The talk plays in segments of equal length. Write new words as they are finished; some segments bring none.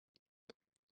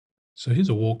So here's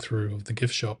a walkthrough of the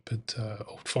gift shop at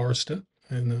Old Forester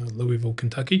in Louisville,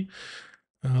 Kentucky.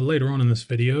 Later on in this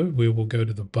video, we will go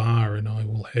to the bar and I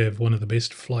will have one of the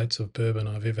best flights of bourbon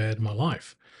I've ever had in my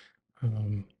life.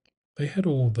 They had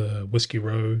all the Whiskey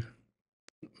Row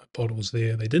bottles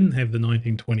there. They didn't have the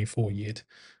 1924 yet,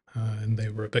 and they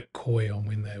were a bit coy on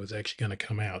when they was actually going to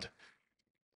come out.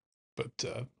 But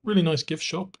really nice gift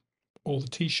shop. All the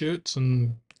t-shirts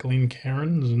and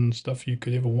Glencairns and stuff you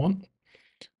could ever want.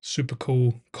 Super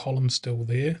cool column still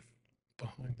there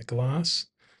behind the glass.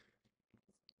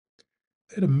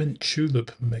 They had a mint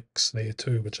julep mix there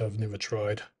too, which I've never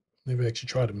tried. Never actually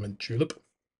tried a mint julep.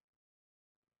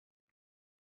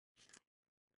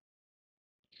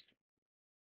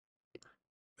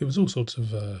 There was all sorts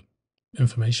of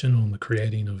information on the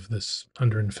creating of this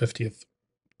 150th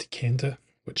decanter,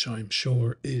 which I'm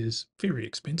sure is very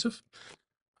expensive.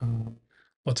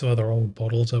 Lots of other old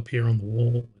bottles up here on the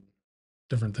wall.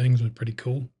 Different things were pretty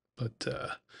cool, but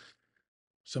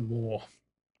some more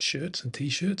shirts and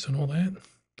t-shirts and all that.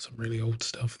 Some really old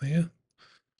stuff there.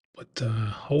 But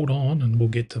hold on and we'll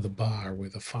get to the bar where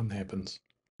the fun happens.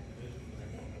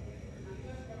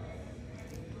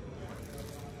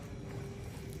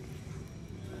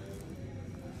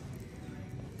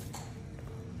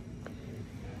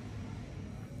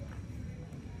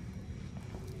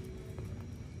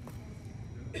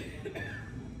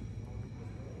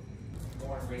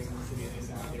 Raised in the city and they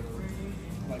sound like they were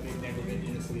like they've never been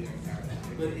in the city their entire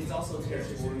life. But it's also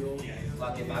territorial.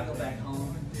 Like if I go back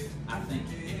home, I think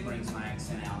it brings my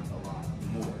accent out a lot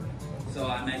more. So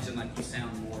I imagine like you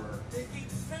sound more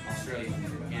Australian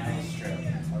in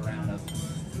Australia around us.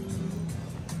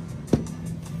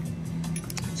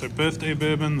 So birthday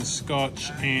bourbon, the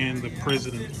Scotch, and the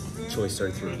President Choice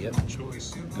 33, yep.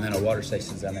 Choice. And then our water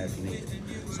station's down there if you need it.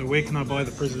 So where can I buy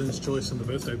the President's Choice and the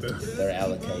birthday bourbon? They're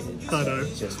allocated. I know.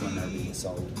 Just when they're being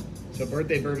sold. So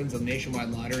birthday bourbon's a nationwide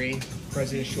lottery.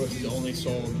 President's Choice is only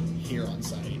sold here on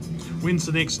site. When's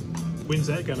that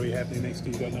going to be happening next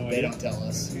year? You got no idea? They don't tell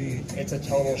us. It's a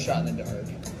total shot in the dark.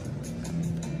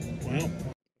 Well,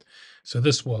 so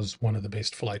this was one of the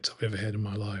best flights I've ever had in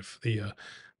my life. The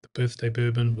birthday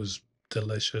bourbon was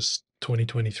delicious.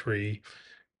 2023,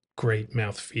 great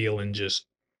mouthfeel and just,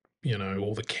 you know,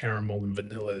 all the caramel and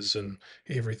vanillas and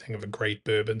everything of a great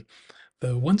bourbon.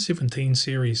 The 117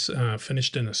 series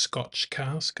finished in a Scotch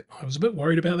cask. I was a bit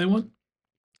worried about that one.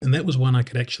 And that was one I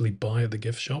could actually buy at the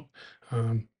gift shop.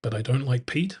 But I don't like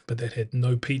peat, but that had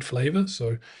no peat flavor.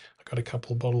 So I got a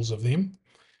couple of bottles of them.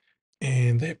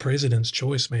 And that President's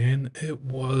Choice, man, it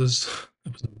was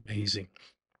amazing.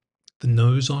 The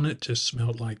nose on it just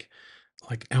smelled like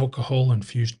alcohol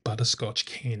infused butterscotch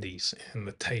candies, and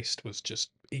the taste was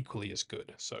just equally as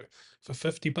good. So for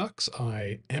 $50,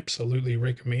 I absolutely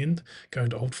recommend going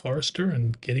to Old Forester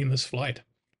and getting this flight.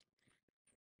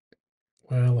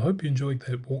 Well, I hope you enjoyed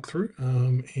that walkthrough,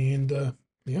 and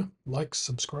yeah, like,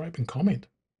 subscribe, and comment.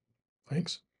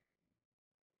 Thanks.